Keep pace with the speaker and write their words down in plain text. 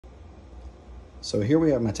So here we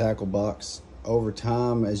have my tackle box. Over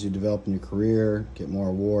time, as you develop in your career, get more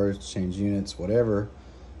awards, change units, whatever,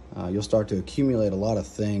 you'll start to accumulate a lot of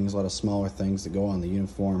things, a lot of smaller things that go on the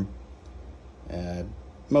uniform.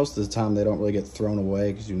 Most of the time they don't really get thrown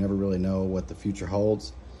away because you never really know what the future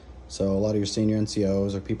holds. So a lot of your senior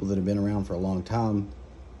NCOs or people that have been around for a long time,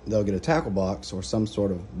 they'll get a tackle box or some sort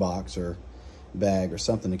of box or bag or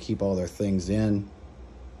something to keep all their things in.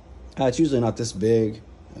 It's usually not this big.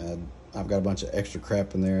 I've got a bunch of extra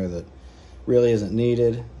crap in there that really isn't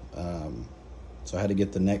needed. So I had to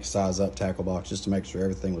get the next size up tackle box just to make sure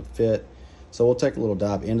everything would fit. So we'll take a little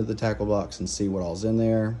dive into the tackle box and see what all's in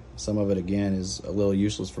there. Some of it, again, is a little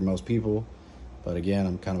useless for most people. But again,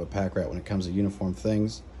 I'm kind of a pack rat when it comes to uniform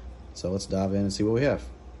things. So let's dive in and see what we have.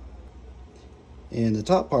 In the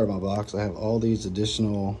top part of my box, I have all these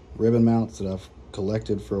additional ribbon mounts that I've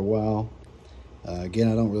collected for a while.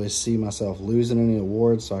 Again, I don't really see myself losing any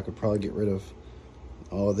awards, so I could probably get rid of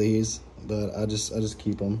all of these, but I just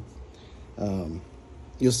keep them.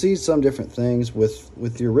 You'll see some different things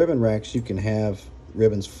with your ribbon racks. You can have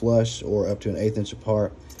ribbons flush or up to an 1/8 inch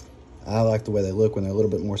apart. I like the way they look when they're a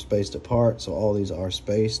little bit more spaced apart, so all these are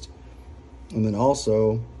spaced. And then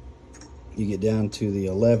also, you get down to the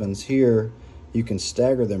 11s here, you can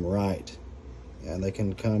stagger them right, and they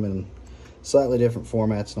can come in slightly different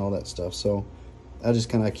formats and all that stuff. So I just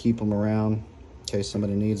kind of keep them around in case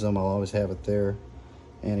somebody needs them. I'll always have it there.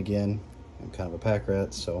 And again, I'm kind of a pack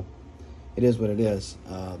rat, so it is what it is.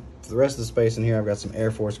 For the rest of the space in here, I've got some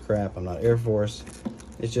Air Force crap. I'm not Air Force.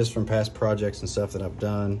 It's just from past projects and stuff that I've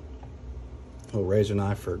done. A little razor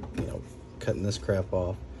knife for, cutting this crap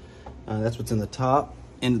off. That's what's in the top.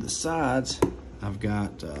 Into the sides, I've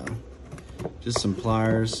got just some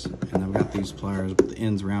pliers, and I've got these pliers with the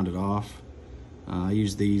ends rounded off. I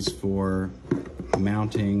use these for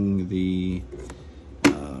mounting the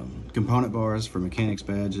component bars for mechanics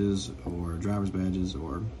badges or driver's badges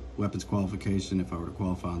or weapons qualification if I were to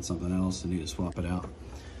qualify on something else and need to swap it out.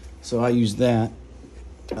 So I use that.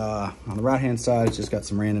 On the right hand side, it's just got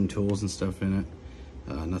some random tools and stuff in it.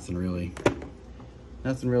 Nothing really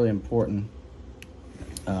important.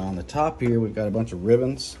 On the top here, we've got a bunch of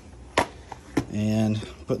ribbons, and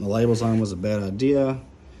putting the labels on was a bad idea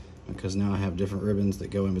because now I have different ribbons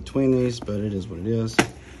that go in between these, but it is what it is.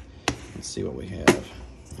 Let's see what we have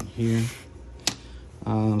in here.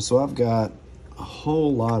 So I've got a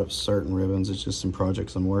whole lot of certain ribbons. It's just some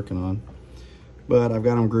projects I'm working on, but I've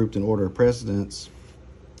got them grouped in order of precedence.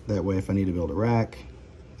 That way, if I need to build a rack,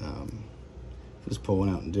 just pull one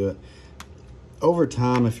out and do it. Over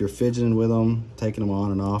time, if you're fidgeting with them, taking them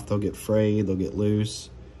on and off, they'll get frayed, they'll get loose,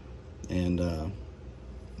 and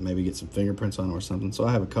maybe get some fingerprints on them or something. So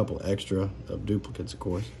I have a couple extra of duplicates, of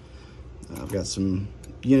course. I've got some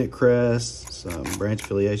unit crests, some branch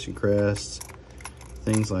affiliation crests,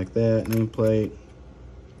 things like that, nameplate,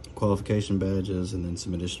 qualification badges, and then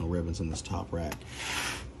some additional ribbons in this top rack.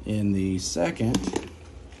 In the second,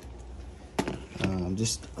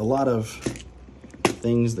 just a lot of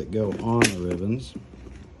things that go on the ribbons.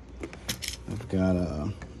 I've got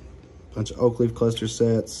a bunch of oak leaf cluster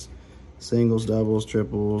sets, singles, doubles,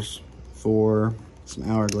 triples, some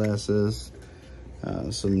hourglasses,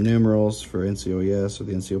 some numerals for NCOES or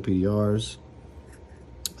the NCO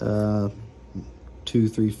PDRs, 2,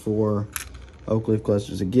 3, 4 oak leaf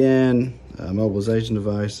clusters again, mobilization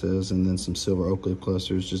devices, and then some silver oak leaf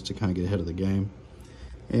clusters just to kind of get ahead of the game.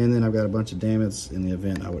 And then I've got a bunch of dammits in the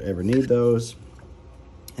event I would ever need those.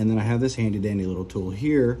 And then I have this handy dandy little tool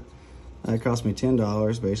here. It cost me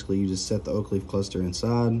 $10. Basically, you just set the oak leaf cluster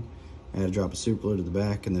inside, add a drop of super glue to the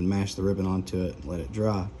back, and then mash the ribbon onto it and let it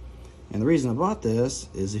dry. And the reason I bought this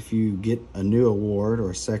is if you get a new award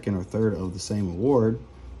or a second or third of the same award,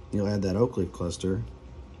 you'll add that oak leaf cluster,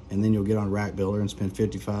 and then you'll get on Rack Builder and spend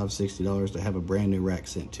 $55, $60 to have a brand new rack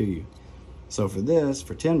sent to you. So for this,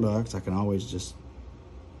 for 10 bucks, I can always just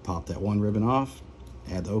pop that one ribbon off,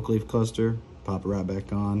 add the oak leaf cluster, pop it right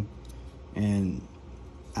back on, and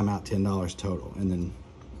I'm out $10 total. And then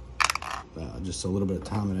just a little bit of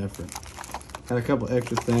time and effort. Got a couple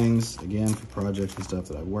extra things, again, for projects and stuff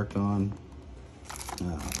that I've worked on.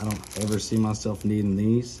 I don't ever see myself needing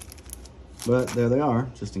these, but there they are,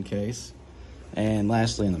 just in case. And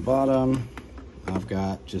lastly, in the bottom, I've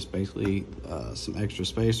got just basically some extra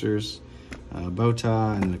spacers, bow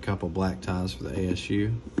tie, and a couple black ties for the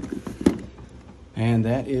ASU. And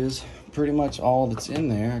that is pretty much all that's in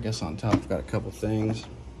there. I guess on top I've got a couple things.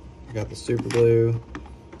 I got the super glue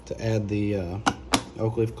to add the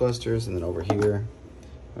oak leaf clusters, and then over here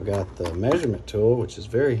I've got the measurement tool, which is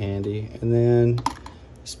very handy, and then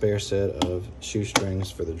a spare set of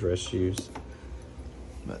shoestrings for the dress shoes.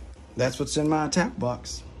 But that's what's in my tackle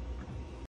box.